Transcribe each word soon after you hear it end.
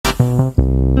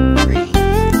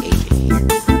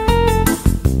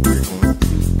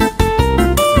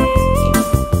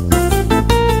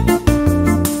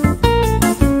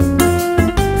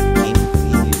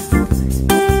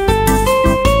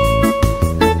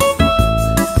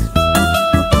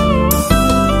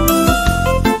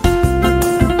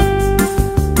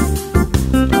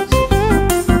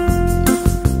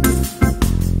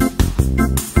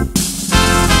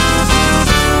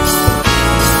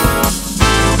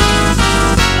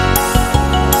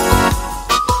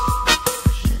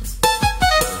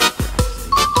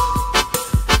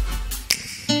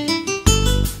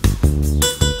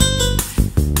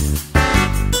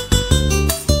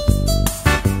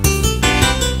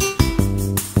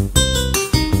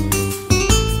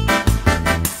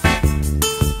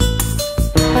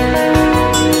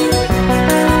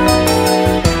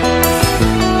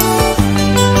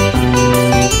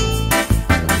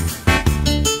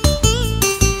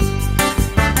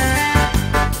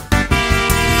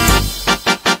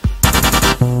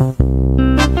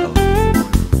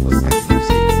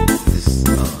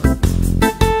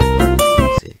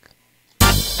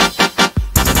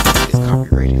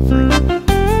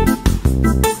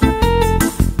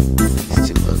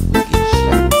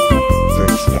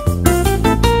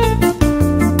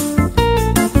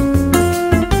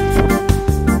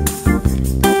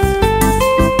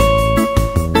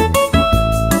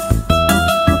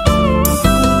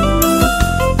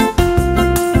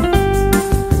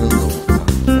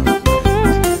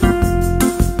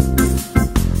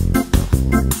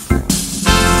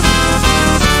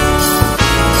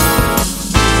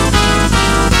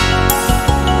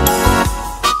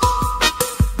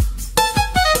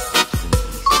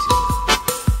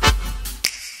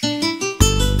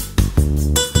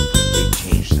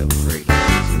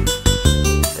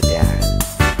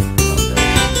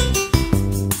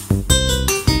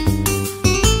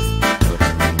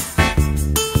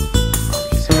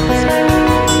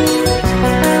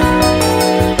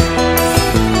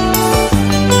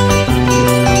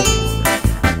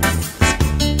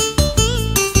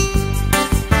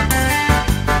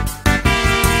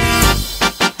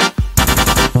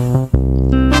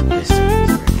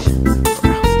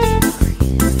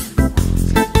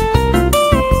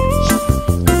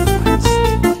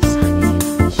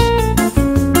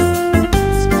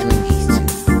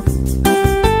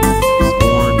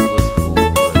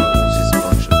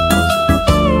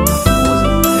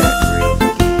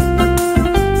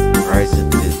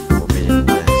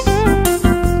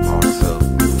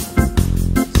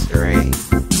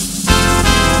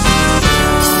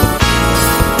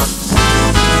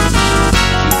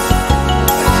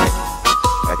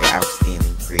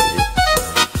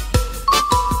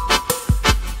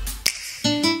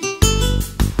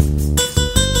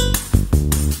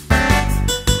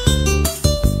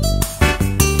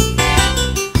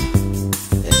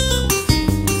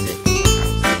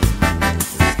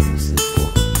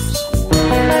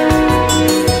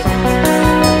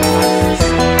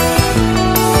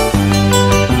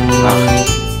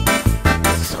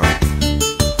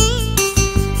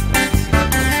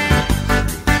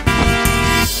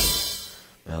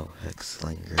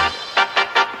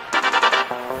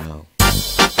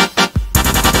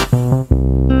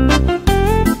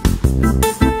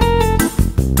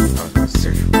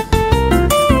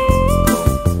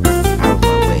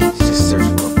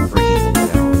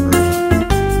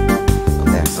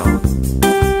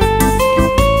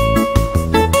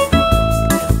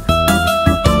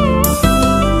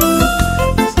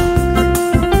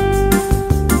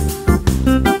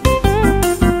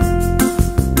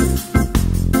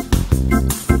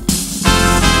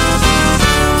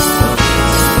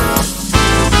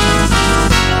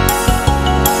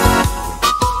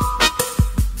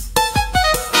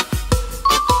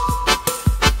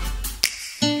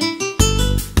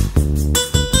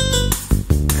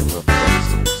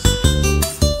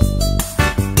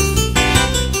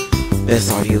Best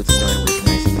audio design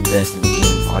recognizes the best in the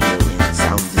game audio and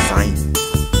sound design.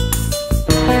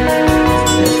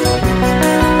 Best audio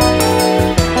design.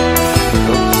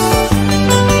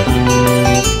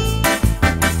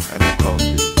 I don't call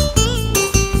this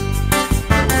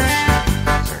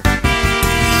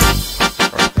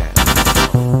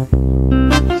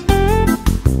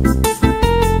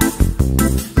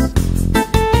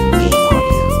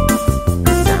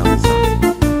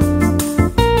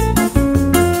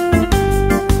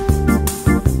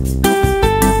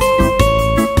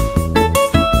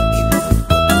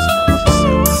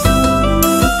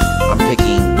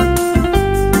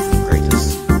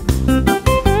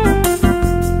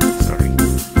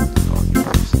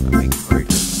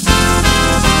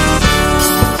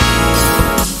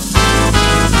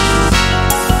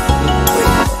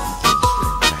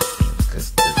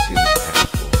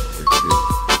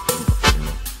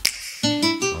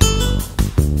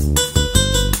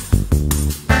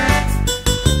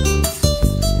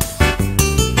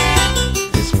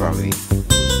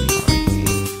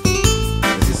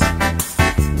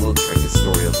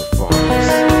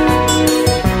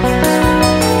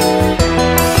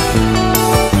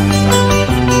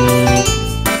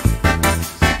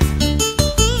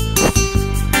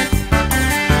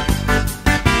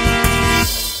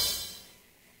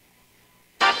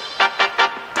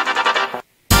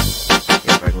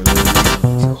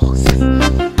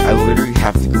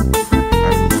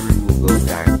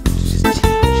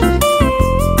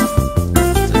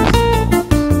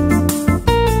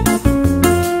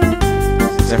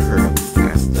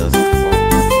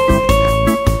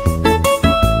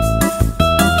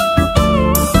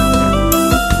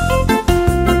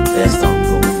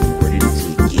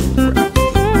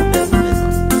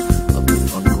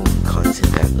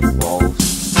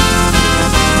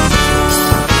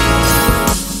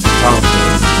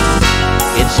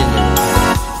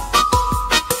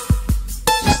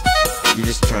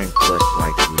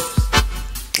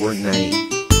Fortnite,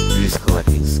 you're just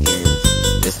collecting skins.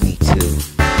 Destiny 2,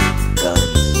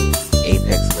 guns.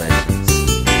 Apex Legends,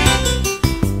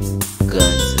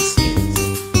 guns and skins.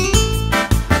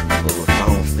 But with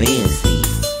Final Fantasy,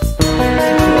 you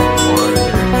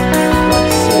collect armor, collect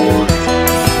swords,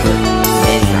 collect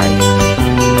many items.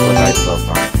 Because I love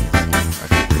Final Fantasy. My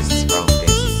favorite is Final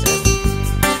Fantasy 7.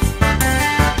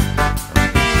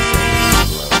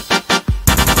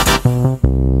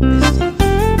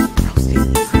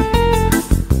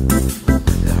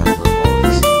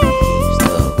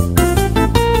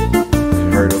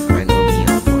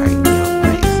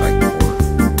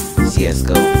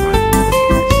 CSGO for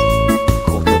players.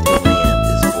 Cult of the Lamb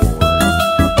is for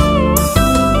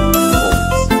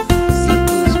cults.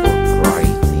 Seafood's for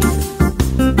karate fans.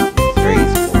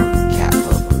 Strays for cat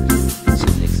lovers.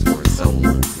 Tunic's for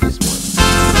someone who just wants to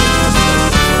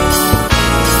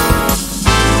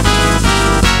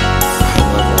I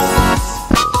love all these.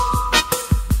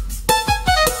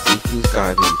 Seafood's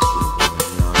gotta be cool.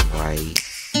 Neon white.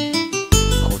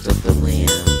 Cult of the Lamb.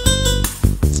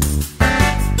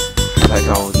 Like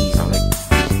all these, I like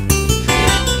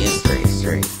and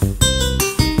Stray.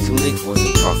 Tunic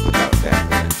wasn't talked about that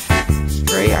much.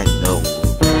 Stray, I know.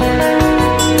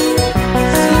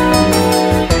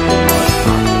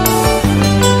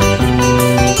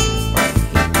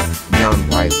 Neon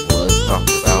White was talked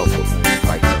about, but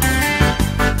like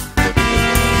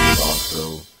it's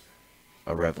also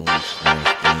a revolutionary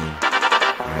thing.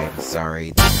 I'm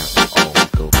sorry, they have to always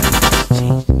go back and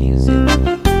change the music.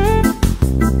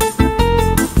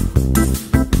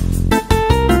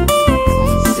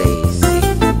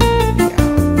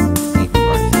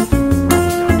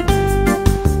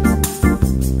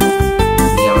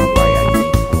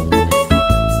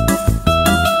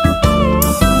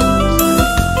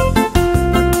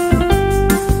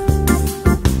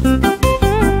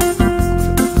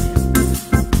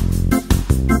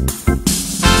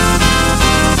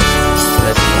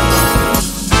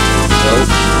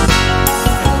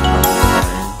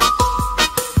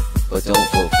 But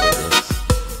don't vote for this.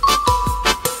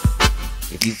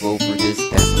 If you vote for this,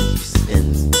 that's when you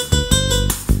spend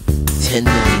 $10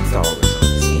 million on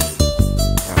this game.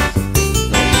 That was a big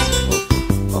no, just vote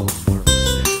for Marvel Snap.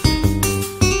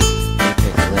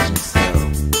 Apex Legends Cell.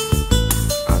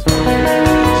 I was wondering if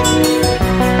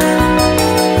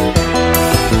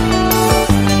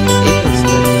Apex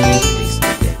Legends is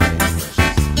basically Apex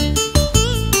Legends.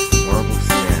 Marvel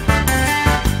Snap.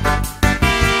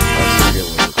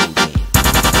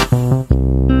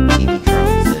 Even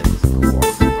Charlie said it was a cool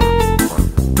awesome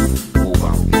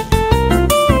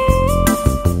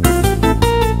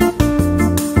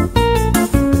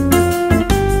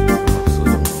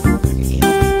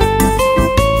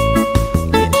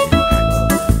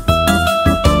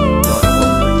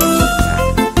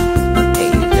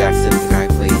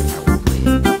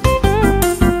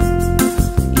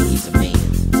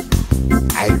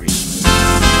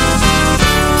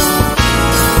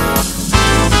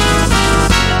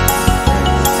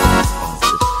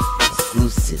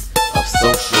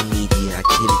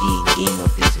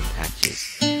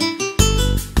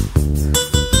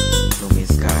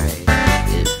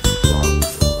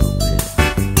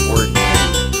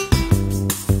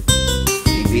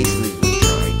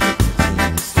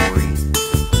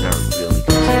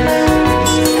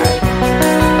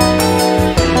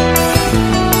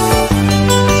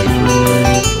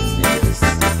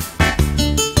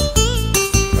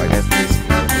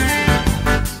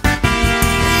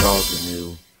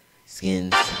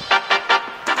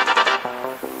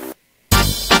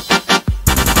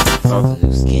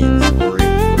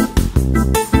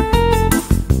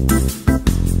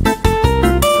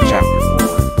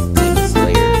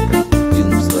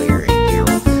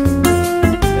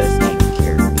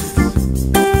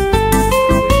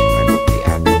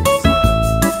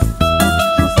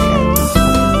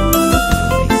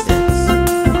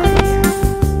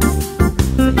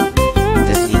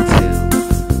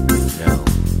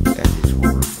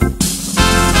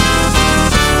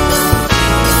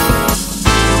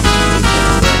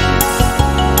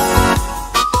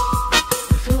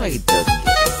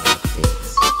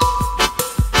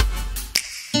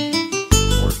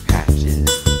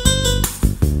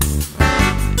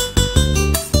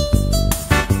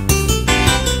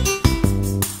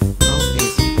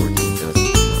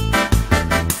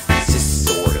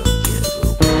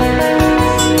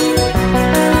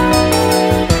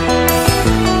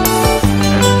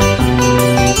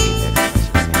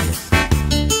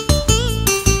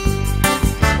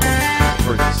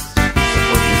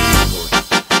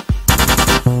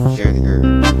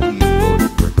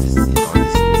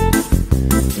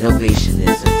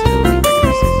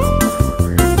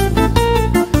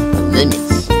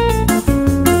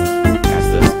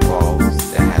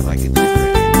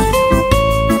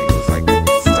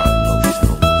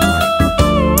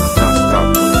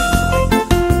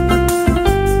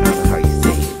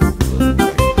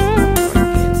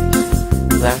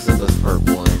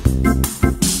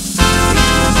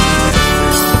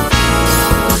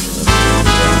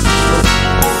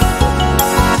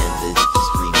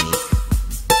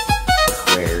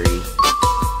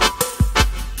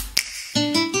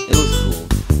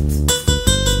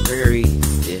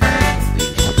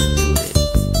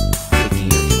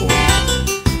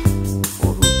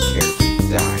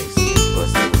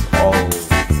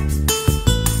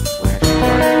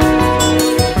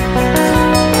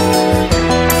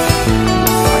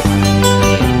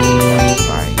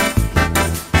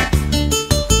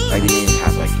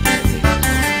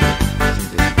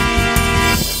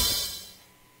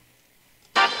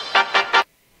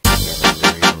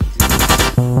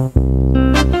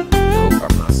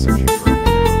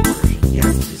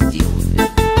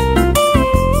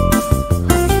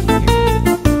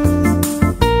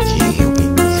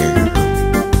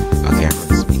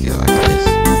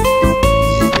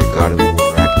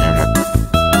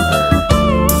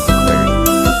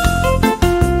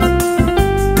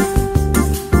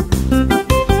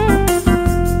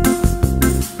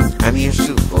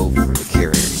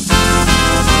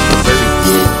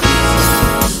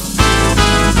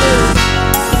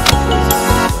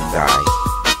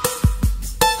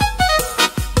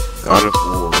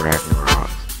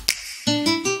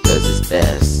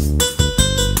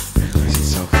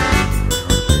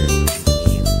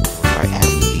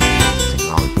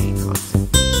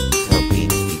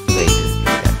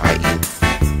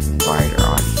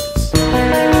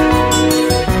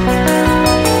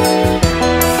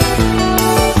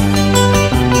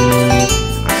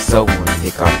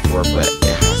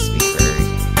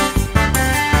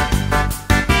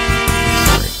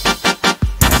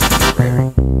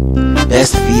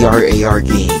VR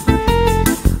game.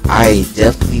 I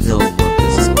definitely know Among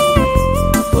Us is going to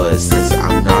win, but since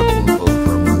I'm not going to vote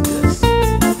for Among Us, I'm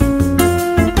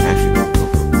actually going to go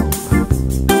for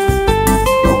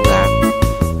Golab.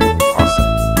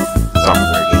 Awesome.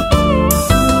 Software game.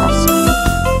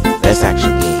 Awesome. Best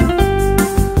action game.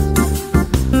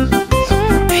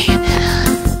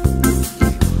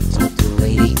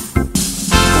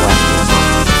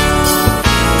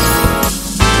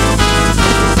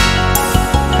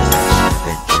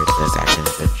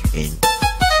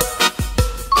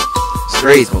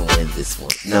 Stray's gonna win this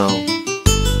one. No,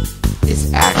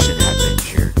 it's action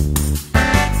adventure.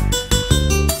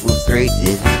 Well, Stray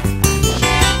did have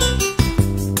action.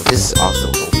 This is also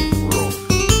open world.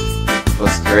 But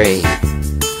Stray, I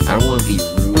don't want to be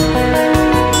rude, but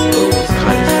it was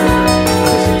kind of short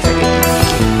because it's like a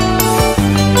game.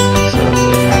 So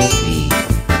it has to be.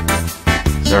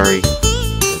 Sorry, I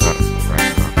got it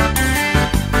right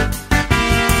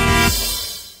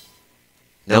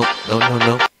now. Nope,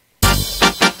 no.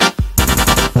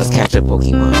 Let's catch up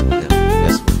Pokemon. No,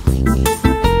 that's what we're playing.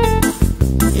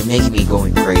 You're making me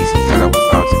going crazy because I was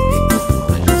about to pick Pokemon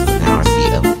Legends, but now I see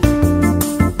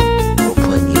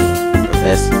role-playing game for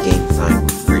best game design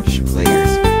with rich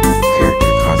players,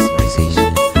 character customization,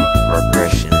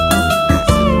 progression,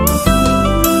 and massive.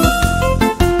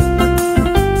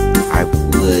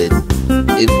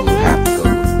 It would have to go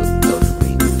with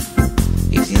Ludwig.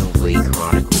 Xenoblade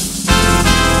Chronicles.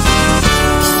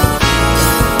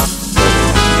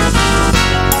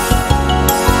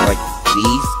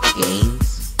 These games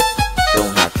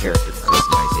don't have character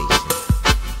customization.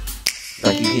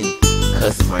 Like, you can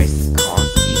customize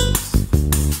costumes,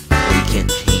 but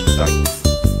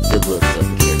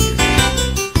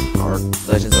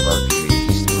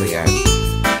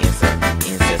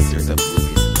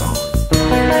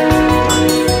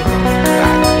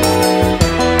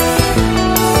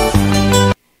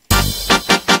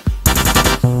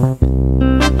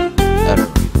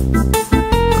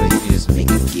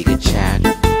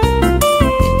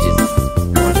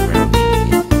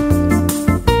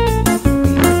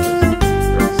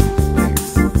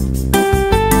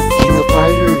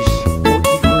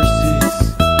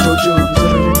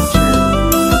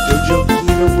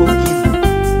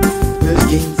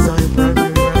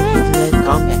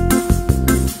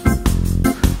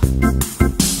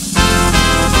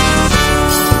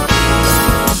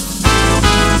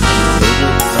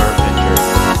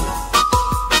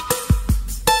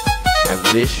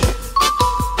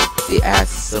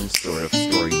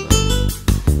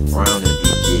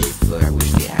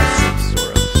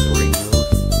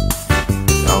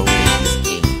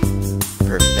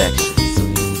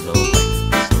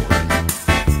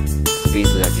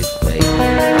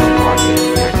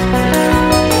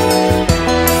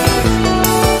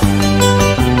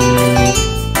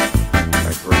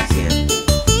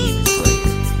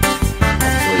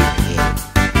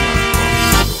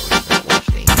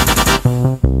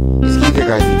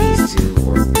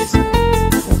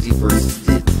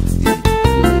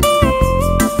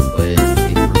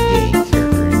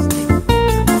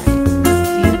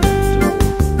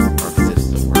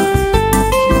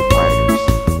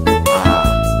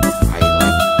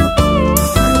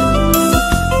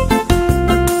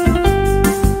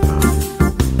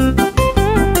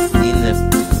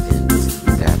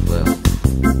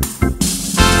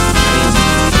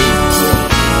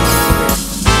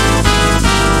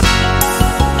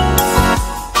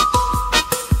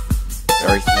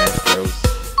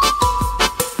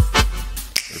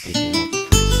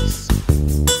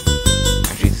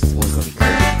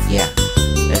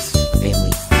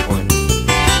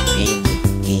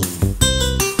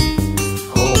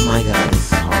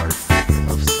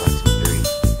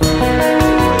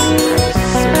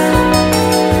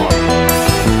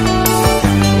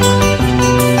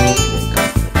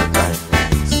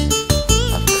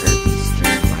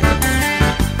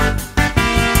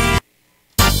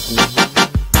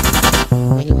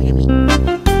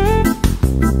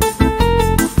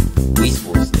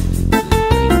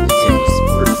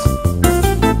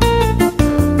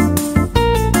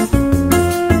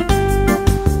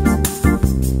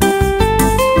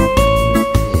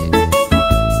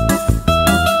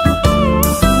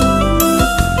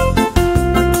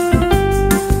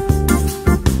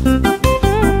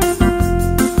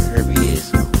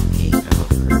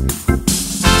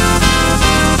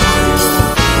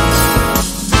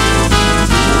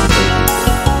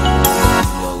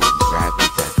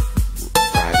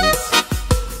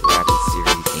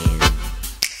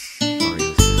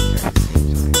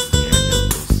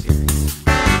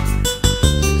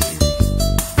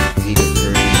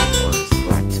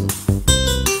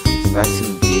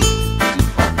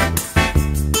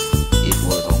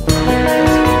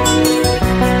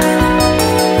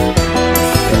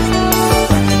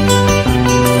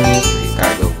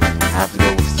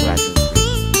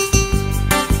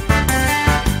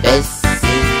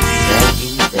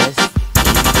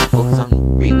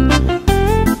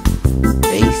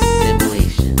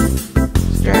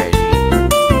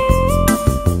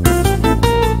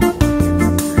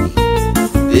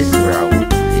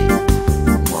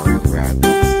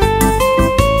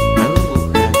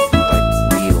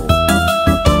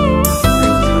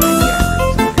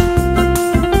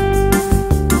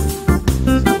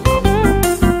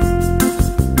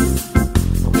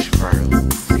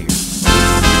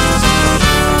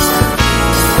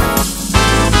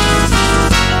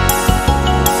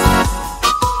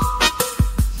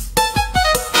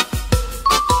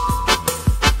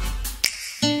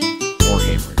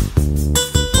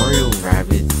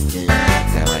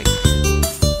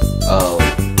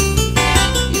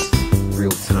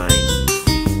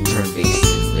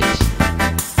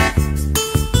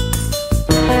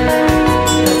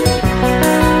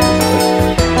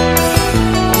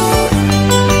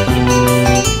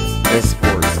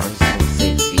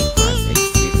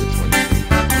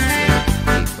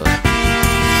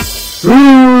Best multiplayer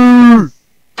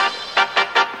game.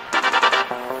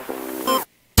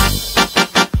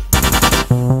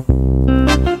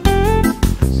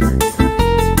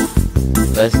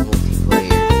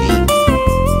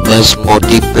 Best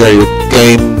multiplayer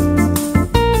game.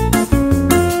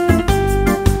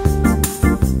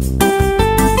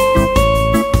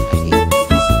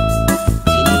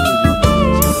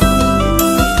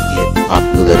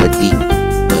 Popularity,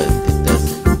 but it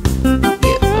doesn't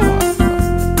get a lot.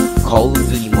 Call of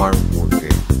Duty Modern Warfare.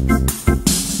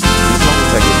 It's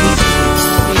almost like a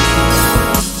basic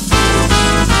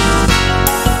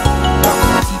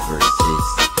multiverses.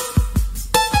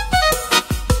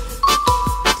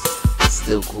 It's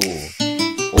still cool.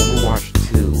 Overwatch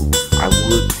 2, I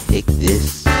would pick this.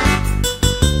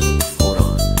 Hold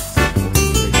on.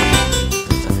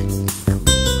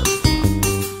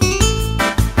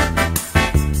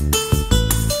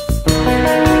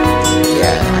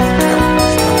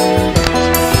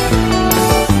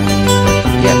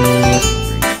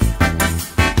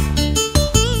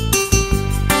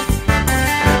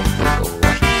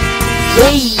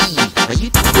 Yay! How you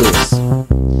do this?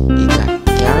 You got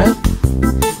Gareth,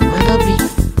 my lovely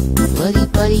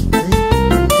buddy,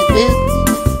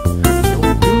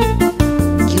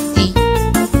 cutie,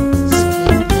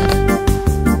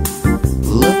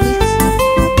 Ludwig.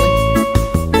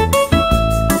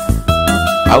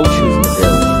 I would choose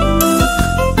Magellan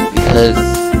because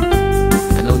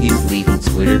I know he's leaving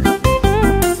Twitter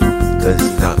because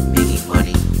he's not making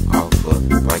money off of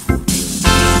like reviewing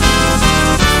games.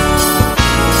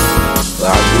 But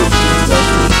I would choose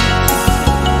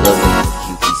Ludwig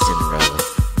cutie Cinderella.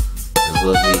 Because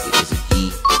Ludwig is a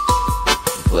geek,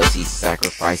 plus he's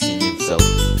sacrificing himself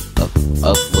of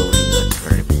uploading a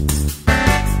tournament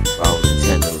while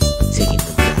Nintendo's taking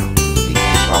them down. They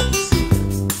can probably see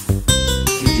him.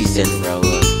 Cutie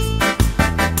Cinderella,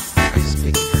 I just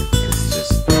picked her because it's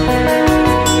just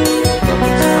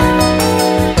Ludwig's fine.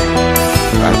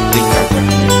 I think I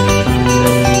recommend it because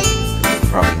it'll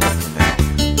probably knock him out.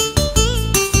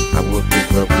 I would pick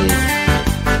Ludwig,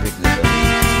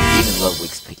 even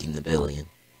Ludwig's picking the billion.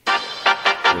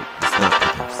 He's not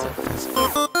picking himself, that's good.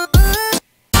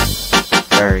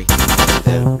 Sorry,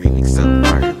 the remix sound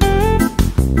fire,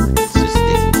 but it's just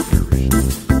sticking to the original.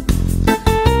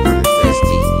 One of the best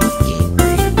TV game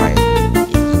created by an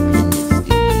independent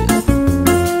studio.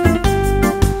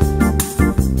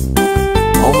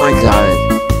 Oh my god.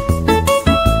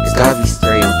 It's gotta be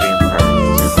Stray or Vampire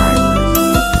Survivors.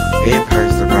 Vampire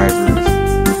Survivors.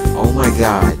 Oh my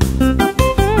god.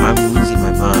 I'm losing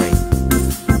my mind.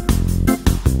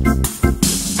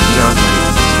 Beyond my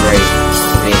Stray,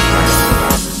 Vampire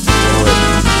Survivors. Or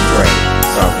Stray.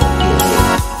 So I won't be a hit.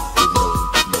 Even though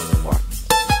no one watches.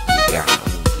 Yeah, I won't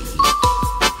be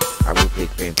a hit. I will pick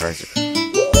Vampire Survivors.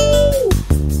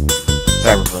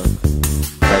 Cyberpunk.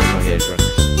 Cyberpunk Edge Runners.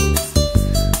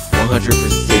 100%,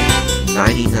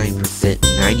 99%,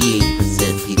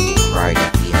 98% people cried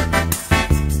at the end.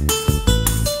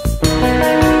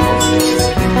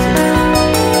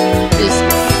 This,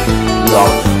 we all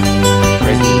know.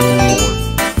 Resident Evil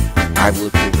 4. I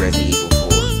would pick Resident Evil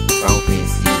 4. Final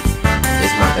Fantasy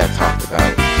is not that talked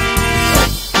about.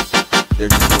 Like, they're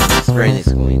just going, Square Enix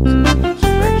going to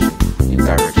a new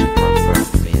direction from Final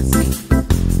Fantasy.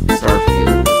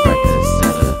 Starfield was like this,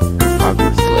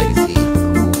 Hogwarts Legacy,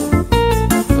 cool.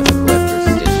 But the collector's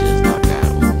edition is not that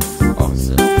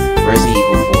awesome. Resident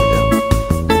Evil 4 though.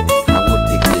 I would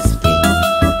pick this game.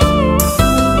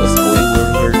 But spoiler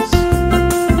alerts,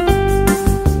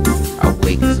 I'll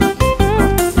wait because we can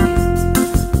off the video.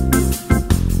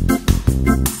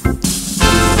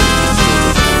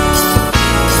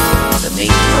 The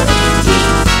main part of the game.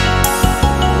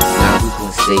 Now who's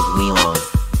gonna save Leon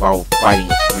while fighting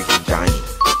a freaking giant?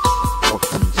 Or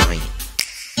some giant.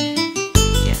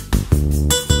 Yeah.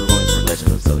 We're going for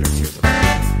Legend of Zelda Tears of the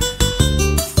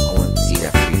Kingdom. I want to see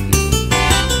that preview. I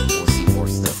want to see more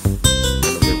stuff. I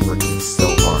know they're working so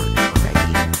hard on that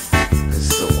game. Because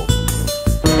it's so open world.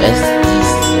 Best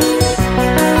esports.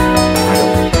 I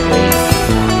don't play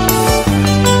esports.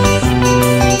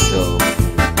 So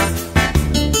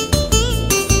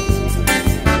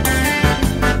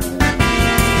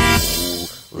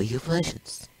League of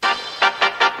Legends.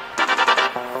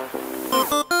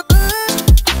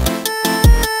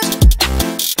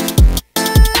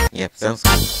 Yep, sounds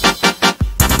cool.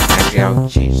 Actually, I'll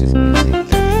change this music. I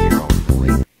think you're all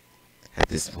annoyed at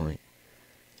this point.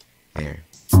 There.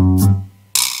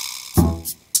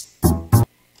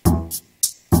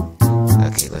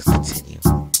 Okay, let's continue.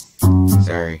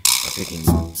 Sorry, I'm picking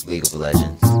League of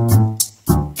Legends.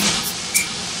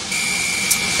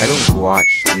 I don't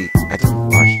watch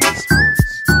esports.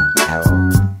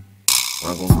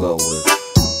 gonna go with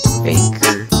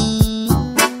Baker,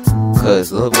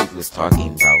 cause Ludwig was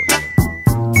talking about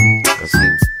him, cause he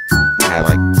had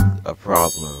like a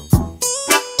problem.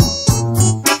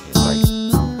 It's like,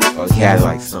 oh, he had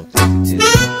like something to do.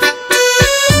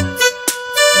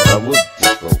 But I would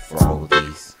just go for all of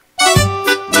these.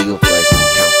 League of Legends,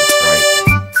 Counter-Strike,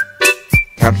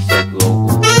 Counter-Strike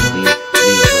Global, League of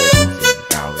Legends, and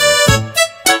Valorant.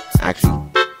 Actually,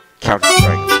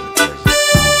 Counter-Strike and League of Legends.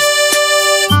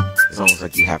 It's almost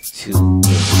like you have two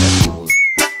games that people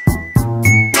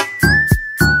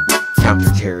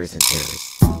counter-terrorists and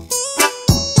terrorists. Well,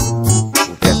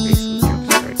 that's basically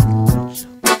Counter-Strike.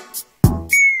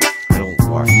 I don't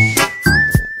watch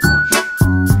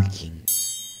freaking.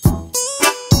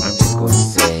 I'm just going to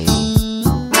say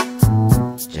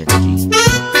Genji.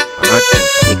 I'm not going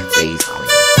to pick FaZe Clan.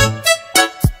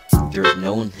 There's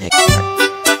no one heck. I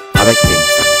like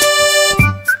FaZe Clan.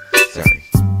 Sorry.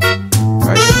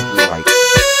 I just feel like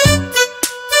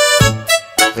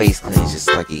FaZe Clan is just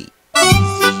like a easy.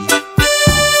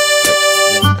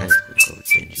 I just gonna go with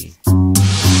Genji.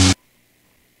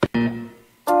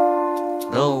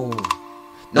 No.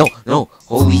 No, no.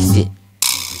 Holy shit.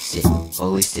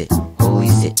 Holy shit. Holy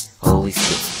shit. Holy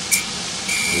shit.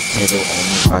 Nintendo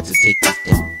almost about to take this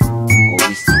down.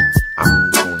 Holy shit.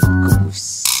 I'm going to go with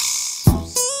see,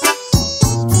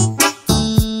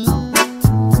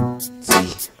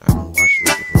 I don't watch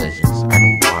League of Legends. I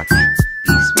don't watch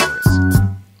esports.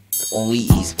 The only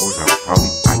esports I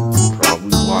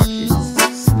probably watch is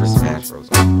Super Smash Bros.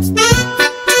 For this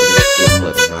kid,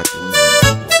 but I'm not doing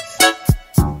esports.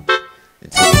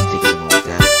 Nintendo's taking them all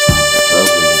down.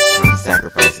 Ludwig is trying to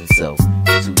sacrifice himself to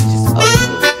just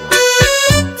upload one.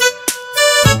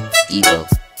 Evo.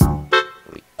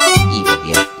 Wait, Evo,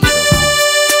 yeah, Evo.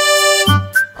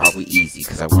 Probably easy,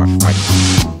 because I watch fighting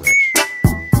too much.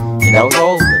 And that was all